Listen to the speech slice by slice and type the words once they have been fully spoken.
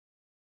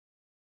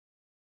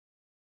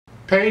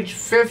Page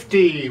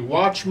 50,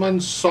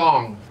 Watchman's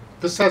Song.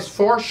 This has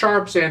 4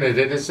 sharps in it.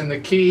 It is in the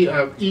key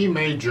of E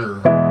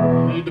major.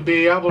 You need to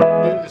be able to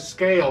do the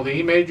scale, the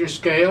E major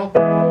scale.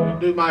 I'll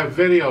do my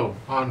video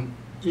on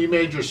E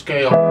major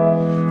scale.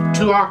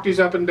 2 octaves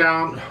up and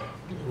down.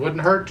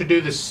 Wouldn't hurt to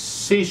do the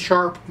C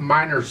sharp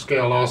minor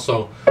scale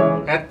also.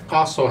 That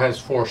also has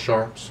 4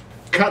 sharps.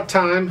 Cut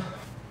time.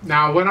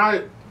 Now when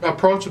I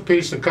approach a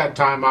piece in cut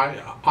time, I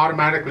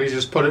automatically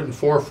just put it in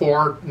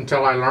 4/4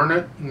 until I learn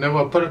it, and then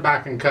we'll put it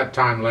back in cut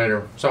time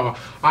later. So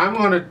I'm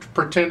going to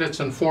pretend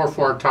it's in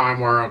 4/4 time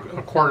where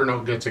a quarter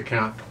note gets a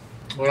count.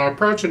 When I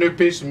approach a new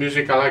piece of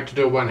music, I like to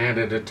do one hand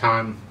at a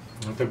time.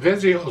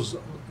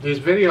 These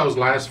videos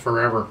last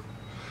forever.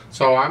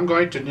 So I'm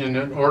going to,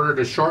 in order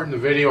to shorten the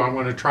video, I'm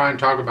going to try and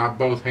talk about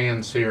both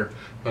hands here.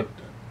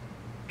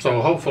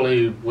 So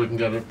hopefully we can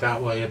get it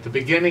that way. At the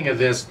beginning of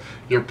this,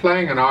 you're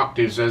playing in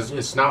octaves,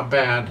 it's not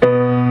bad.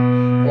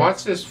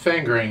 Watch this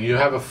fingering. You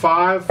have a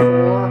 5, 4,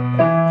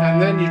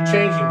 and then you're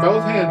changing,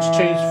 both hands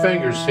change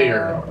fingers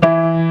here.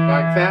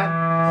 Like that,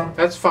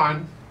 that's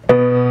fine. Play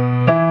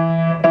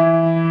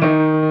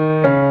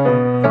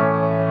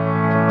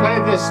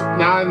this,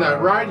 now in the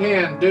right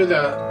hand, do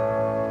the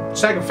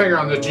second finger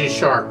on the G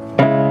sharp.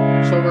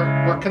 So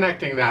we're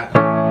connecting that.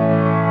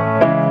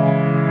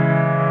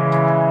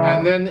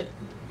 And then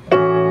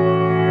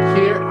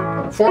here,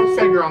 4th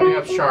finger on the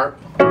F sharp.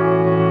 2.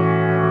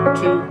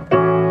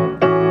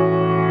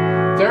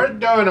 They're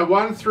doing a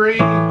 1-3,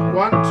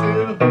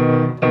 1-2.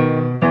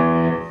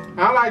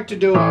 I like to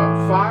do a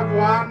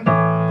 5-1,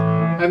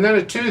 and then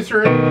a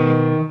 2-3,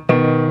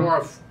 or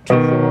a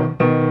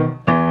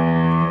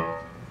 2-4.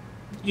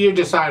 You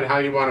decide how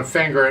you want to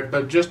finger it,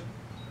 but just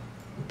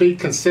be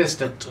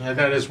consistent.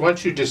 That is,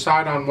 once you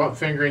decide on what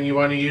fingering you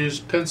want to use,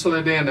 pencil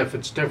it in if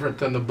it's different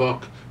than the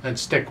book, and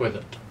stick with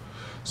it.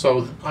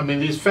 So, I mean,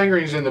 these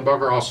fingerings in the book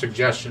are all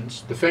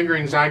suggestions. The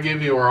fingerings I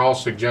give you are all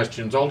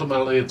suggestions.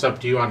 Ultimately, it's up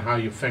to you on how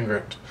you finger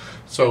it.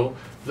 So,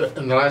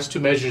 in the last 2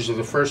 measures of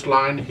the first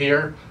line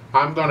here,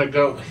 I'm going to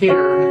go,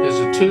 here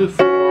is a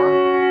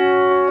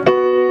 2-4,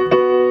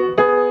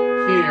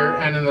 here,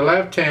 and in the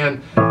left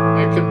hand,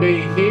 it can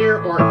be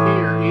here or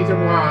here, either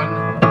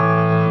one,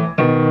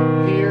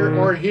 here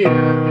or here,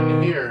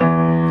 and here.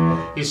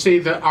 You see,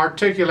 the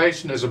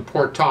articulation is a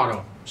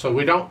portato. So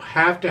we don't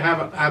have to have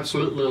an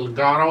absolute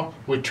legato.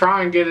 We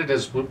try and get it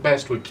as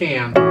best we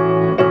can.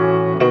 And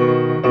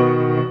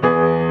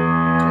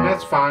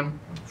that's fine.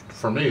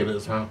 For me it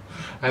is, huh?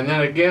 And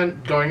then again,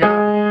 going up.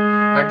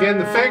 Again,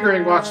 the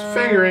fingering, watch the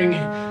fingering.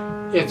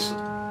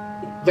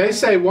 They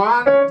say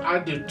 1, I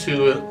do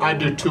 2. I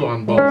do 2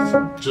 on both.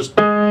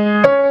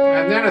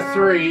 And then a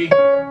 3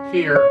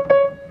 here.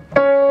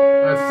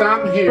 A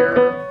thumb here.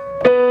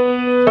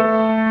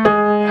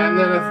 And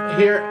then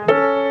here.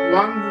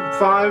 1,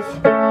 5.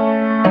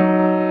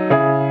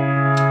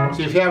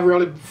 See, if you have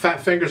really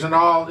fat fingers and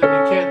all, and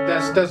you can't,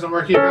 this doesn't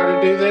work, you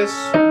gotta do this,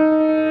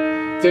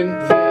 then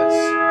this.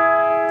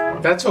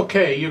 That's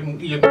okay, you can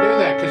do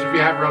that, because if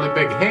you have really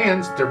big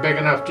hands, they're big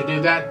enough to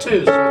do that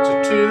too. So it's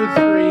a 2,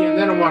 3, and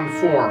then a 1,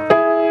 4.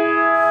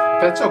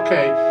 That's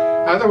okay.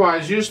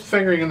 Otherwise, use the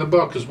fingering in the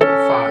book as 1,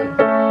 5.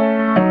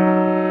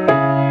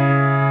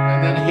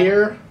 And then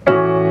here,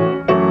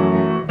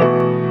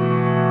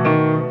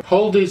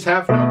 hold these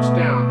half notes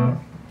down.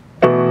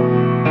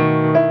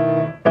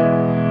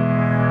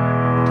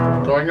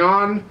 Going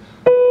on,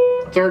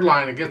 3rd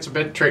line, it gets a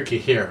bit tricky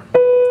here.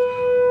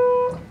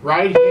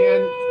 Right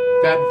hand,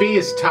 that B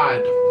is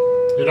tied.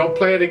 You don't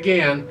play it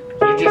again,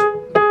 you just,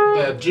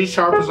 the G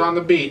sharp is on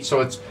the beat, so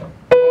it's,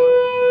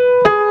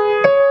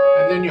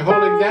 and then you're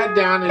holding that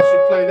down as you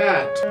play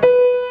that.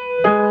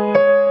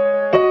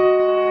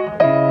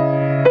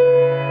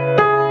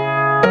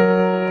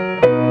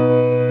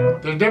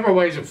 There's different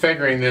ways of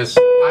fingering this.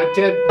 I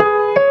do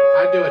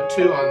a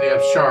 2 on the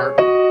F sharp.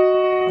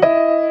 If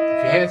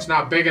your hand's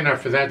not big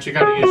enough for that, you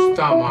got to use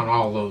thumb on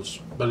all those,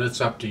 but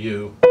it's up to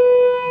you.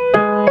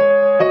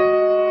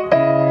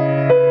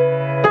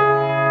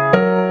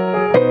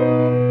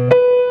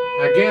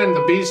 Again,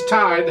 the B's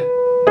tied.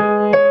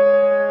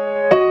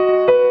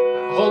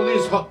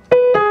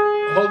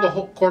 Hold the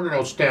whole quarter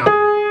notes down.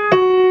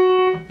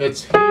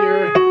 It's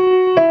here,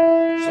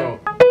 so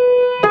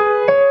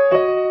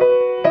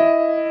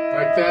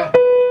like that.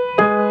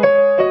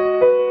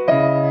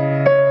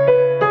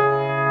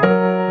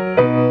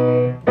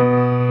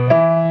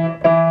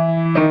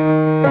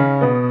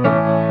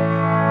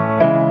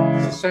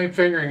 Same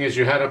fingering as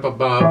you had up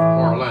above,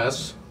 more or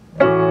less.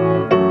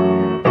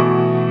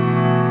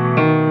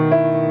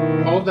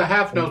 Hold the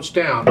half notes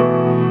down.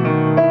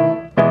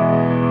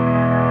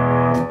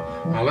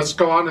 Now let's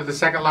go on to the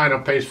second line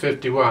on page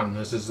 51.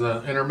 This is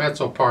the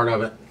intermezzo part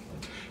of it.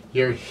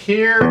 You're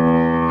here,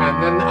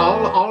 and then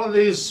all of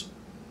these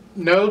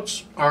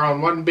notes are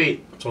on one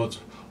beat. So it's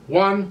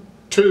 1,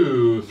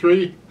 2,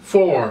 3,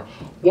 4.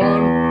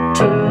 1,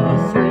 2,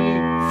 3,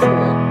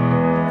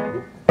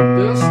 4.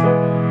 This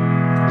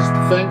is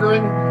the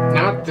fingering,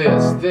 not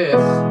this.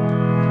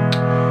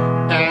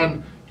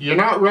 And you're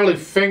not really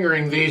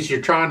fingering these,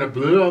 you're trying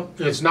to,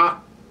 it's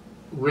not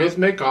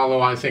rhythmic,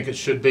 although I think it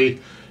should be.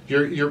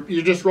 You're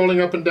just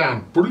rolling up and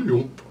down.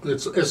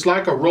 It's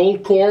like a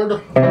rolled chord,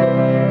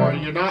 or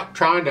you're not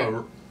trying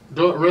to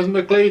do it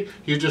rhythmically.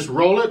 You just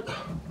roll it.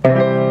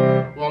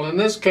 Well, in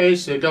this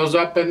case, it goes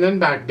up and then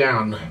back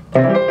down.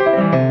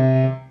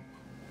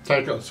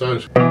 Take it. So.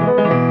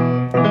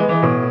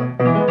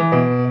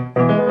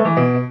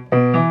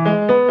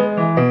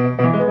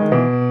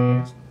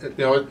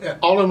 You know,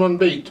 all in one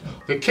beat.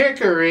 The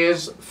kicker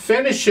is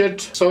finish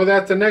it so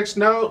that the next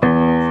note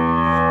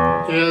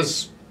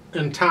is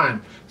in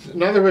time.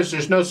 In other words,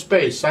 there's no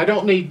space. I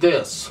don't need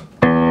this.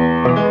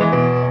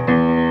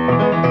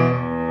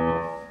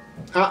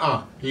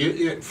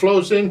 It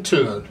flows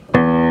into it.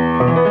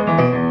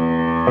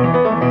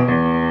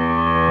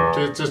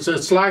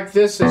 It's like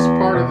this is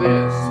part of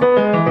this.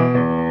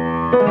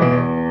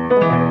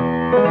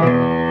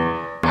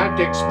 I have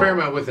to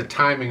experiment with the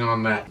timing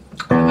on that.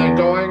 And then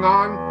going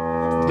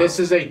on, this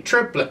is a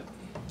triplet.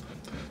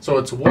 So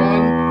it's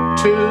 1,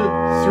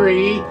 2,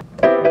 3.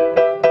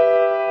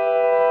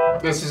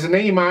 This is an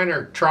E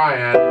minor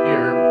triad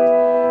here,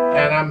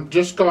 and I'm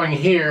just going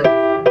here.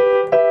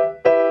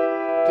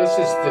 This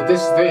is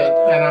it,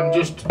 and I'm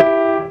just.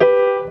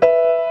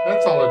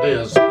 That's all it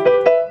is.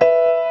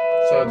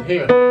 So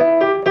here.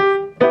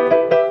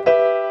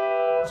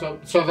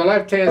 So the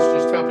left hand's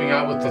just helping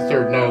out with the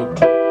third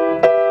note.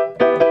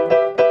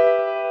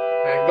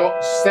 And go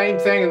same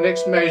thing in the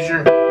next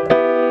measure,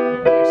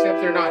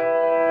 except they're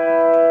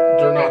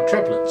not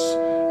triplets.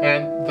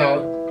 And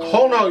the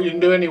whole note you can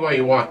do any way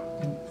you want.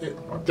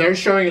 They're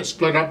showing it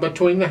split up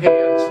between the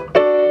hands,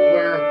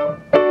 where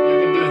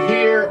you can do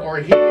here,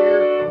 or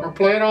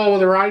play it all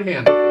with the right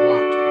hand if you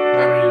want.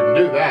 I mean, you can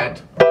do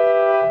that.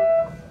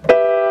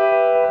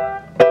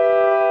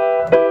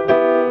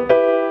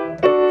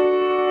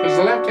 Because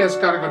the left hand's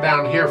got to go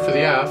down here for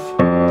the F.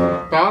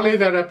 But I'll leave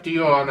that up to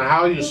you on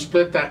how you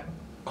split that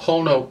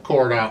whole note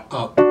chord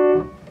up.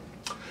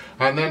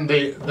 And then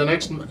the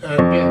next,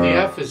 the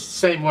F is the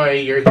same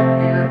way. You're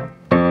here.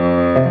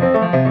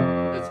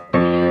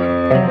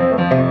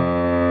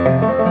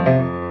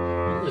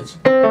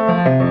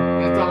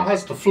 It all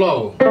has to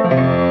flow.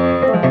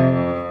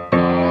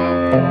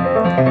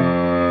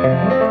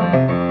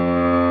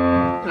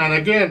 And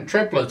again,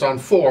 triplets on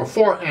 4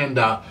 and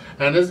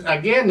this,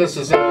 again, this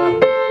is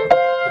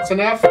it's an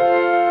F.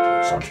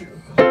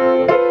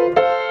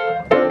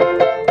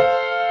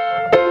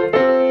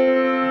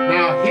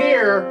 Now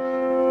here,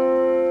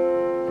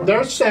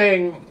 they're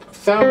saying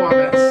thumb on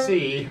that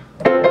C.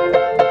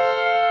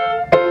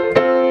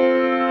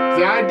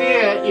 The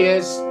idea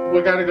is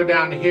we got to go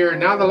down to here.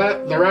 Now the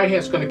right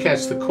hand's going to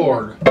catch the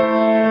chord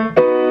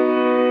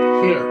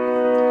here.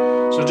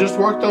 So just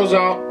work those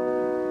out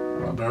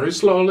very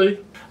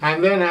slowly,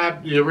 and then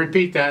you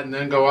repeat that, and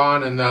then go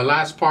on. And the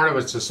last part of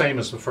it's the same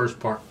as the first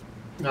part.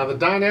 Now the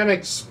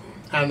dynamics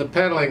and the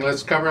pedaling.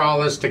 Let's cover all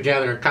this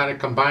together, kind of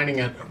combining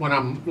it. When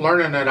I'm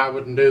learning it, I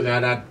wouldn't do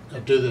that.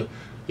 I'd do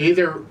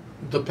either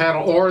the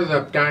pedal or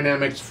the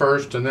dynamics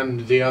first, and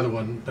then the other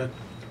one. But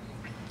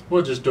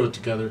we'll just do it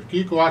together.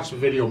 You can watch the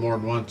video more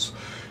than once.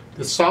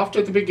 It's soft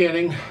at the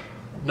beginning,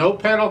 no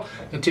pedal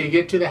until you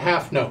get to the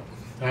half note.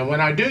 And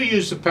when I do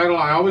use the pedal,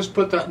 I always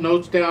put that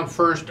notes down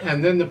first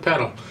and then the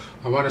pedal.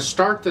 I want to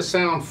start the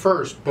sound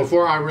first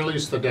before I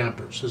release the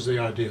dampers, is the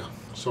idea.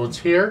 So it's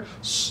here,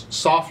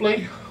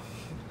 softly.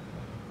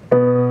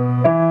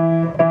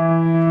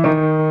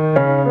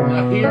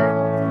 Now here,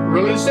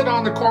 release it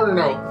on the quarter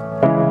note.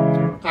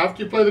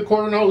 After you play the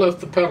quarter note, lift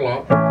the pedal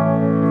up.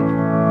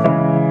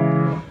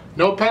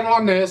 No pedal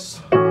on this.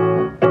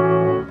 Now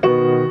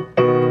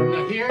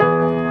here,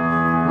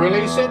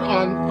 release it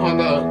on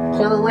the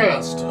quarter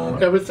rest.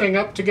 Everything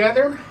up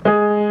together.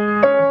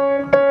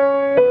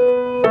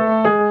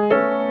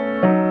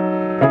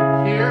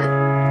 Here,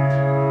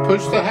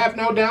 push the half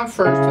note down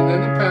first and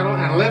then the pedal,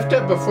 and lift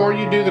it before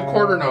you do the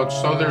quarter notes.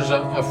 So there's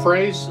a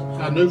phrase,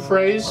 a new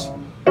phrase.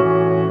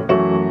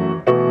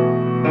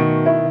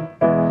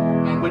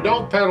 And we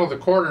don't pedal the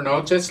quarter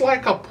notes. It's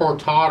like a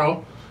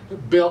portato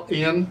built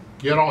in.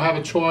 You don't have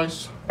a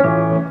choice. Here,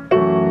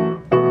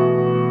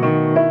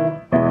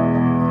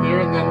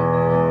 and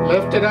then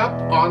lift it up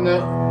on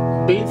the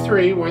beat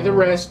 3 where the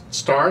rest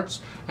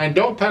starts, and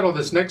don't pedal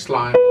this next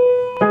line.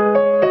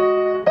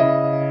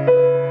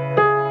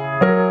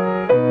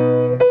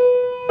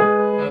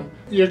 And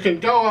you can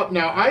go up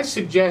now. I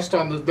suggest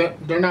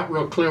they're not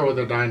real clear with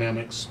the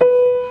dynamics.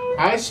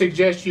 I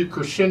suggest you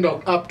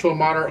crescendo up to a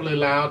moderately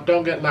loud.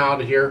 Don't get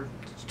loud here.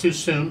 It's too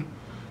soon.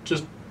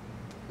 Just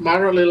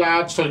moderately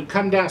loud. So you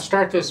come down,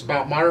 start this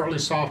about moderately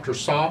soft or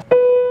soft.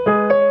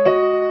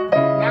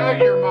 Now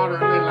you're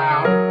moderately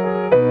loud.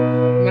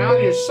 Now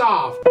you're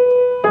soft.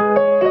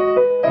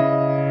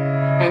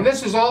 And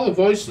this is all the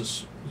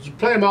voices. You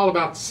play them all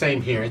about the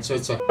same here. It's a.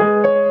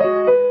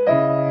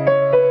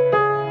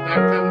 Now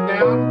come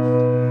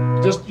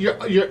down. Just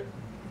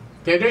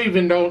they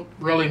don't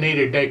really need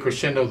a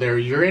decrescendo there.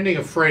 You're ending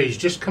a phrase.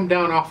 Just come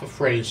down off a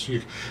phrase.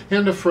 You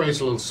end a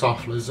phrase a little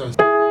softly. And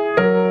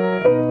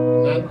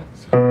then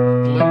a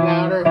little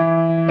louder.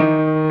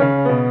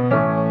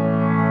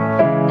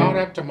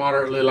 back to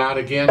moderately loud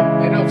again.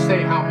 They don't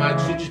say how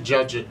much, you just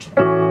judge it.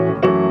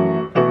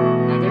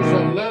 Now there's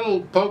a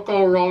little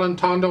poco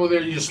rallentando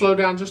there. You slow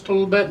down just a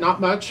little bit, not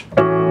much.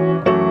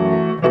 And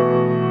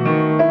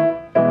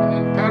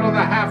then pedal the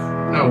half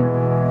note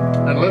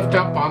and lift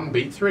up on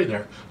beat 3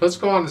 there. Let's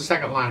go on the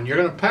second line. You're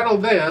going to pedal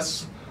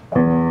this,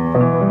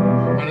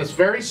 and it's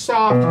very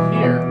soft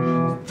here.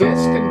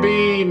 This can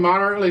be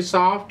moderately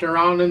soft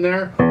around in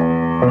there.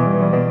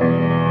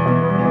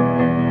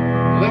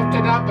 Lift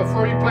it up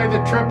before you play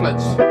the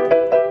triplets.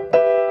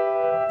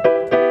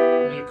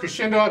 You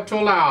crescendo up to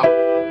a loud.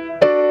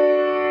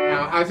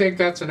 Now, I think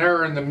that's an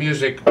error in the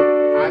music.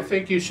 I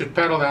think you should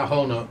pedal that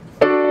whole note.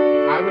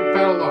 I would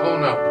pedal the whole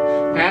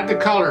note. Add the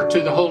color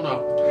to the whole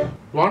note.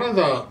 One of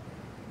the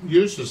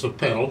uses of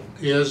pedal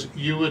is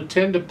you would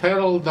tend to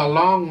pedal the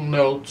long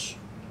notes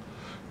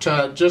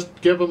to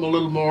just give them a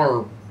little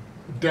more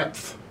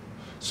depth.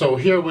 So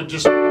here we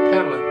just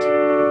pedal it.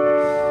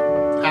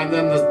 And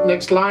then the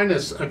next line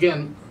is,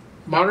 again,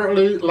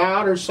 moderately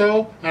loud or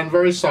so, and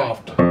very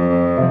soft. Now,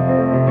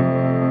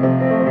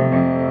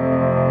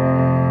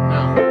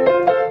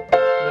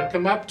 they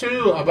come up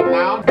to a bit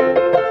loud.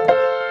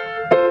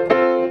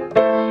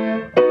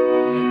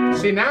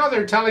 See, now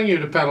they're telling you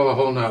to pedal the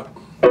whole note.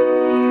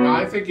 Well,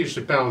 I think you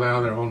should pedal the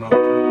other whole note.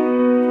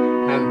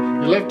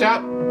 And you lift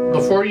up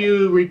before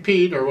you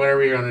repeat, or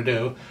whatever you're going to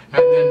do,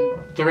 and then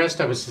the rest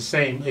of it's the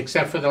same,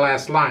 except for the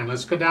last line.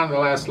 Let's go down to the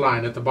last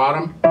line at the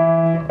bottom.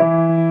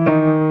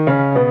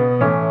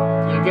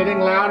 You're getting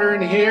louder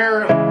in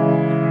here.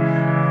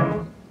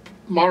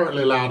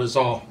 Moderately loud is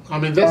all. I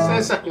mean, this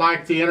isn't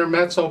like the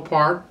intermezzo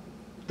part.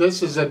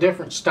 This is a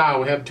different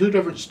style. We have two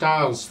different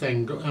styles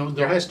thing.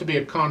 There has to be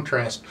a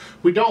contrast.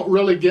 We don't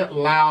really get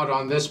loud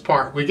on this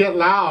part. We get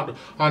loud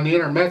on the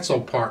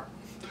intermezzo part.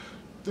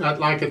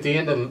 Like at the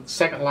end of the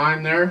second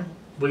line there,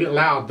 we get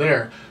loud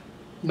there.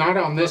 Not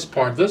on this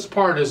part. This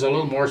part is a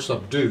little more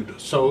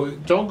subdued. So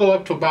don't go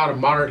up to about a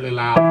moderately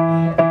loud.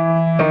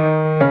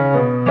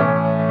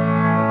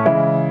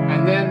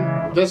 And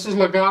then this is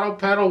legato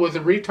pedal with a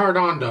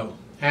retardando.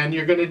 And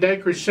you're going to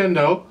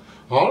decrescendo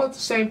all at the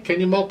same. Can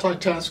you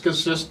multitask?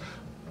 It's just.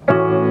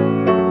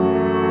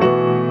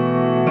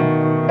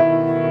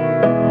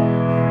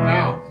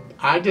 Now,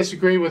 I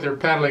disagree with their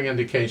pedaling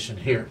indication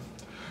here.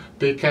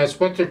 Because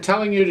what they're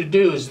telling you to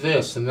do is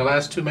this in the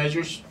last two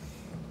measures.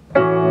 A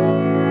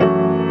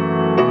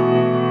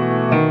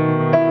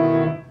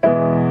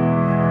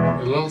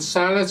little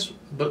silence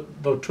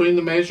between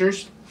the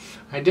measures.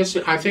 I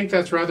think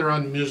that's rather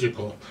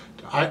unmusical.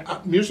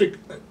 Music,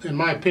 in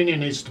my opinion,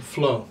 needs to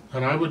flow.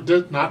 And I would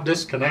not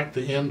disconnect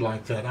the end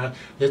like that.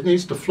 It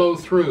needs to flow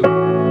through.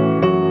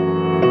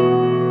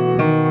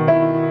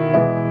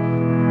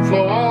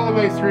 Flow all the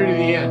way through to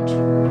the end.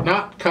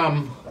 Not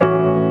come.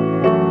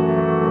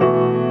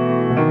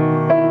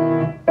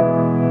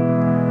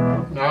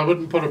 I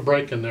wouldn't put a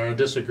break in there. I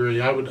disagree.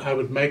 I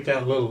would make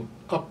that little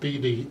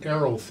upbeaty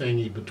arrow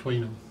thingy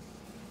between them.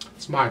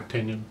 It's my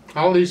opinion.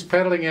 All these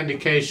pedaling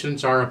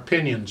indications are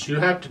opinions. You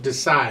have to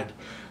decide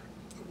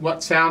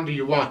what sound do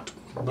you want.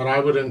 But I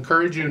would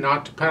encourage you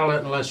not to pedal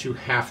it unless you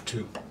have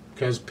to.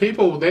 Because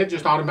people, they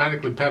just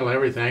automatically pedal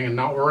everything and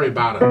not worry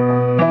about it.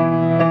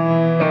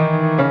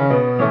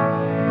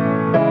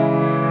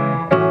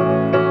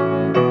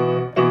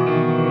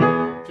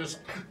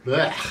 Just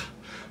blech.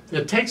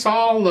 It takes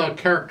all the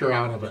character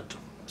out of it.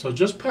 So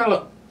just pedal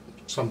it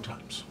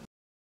sometimes.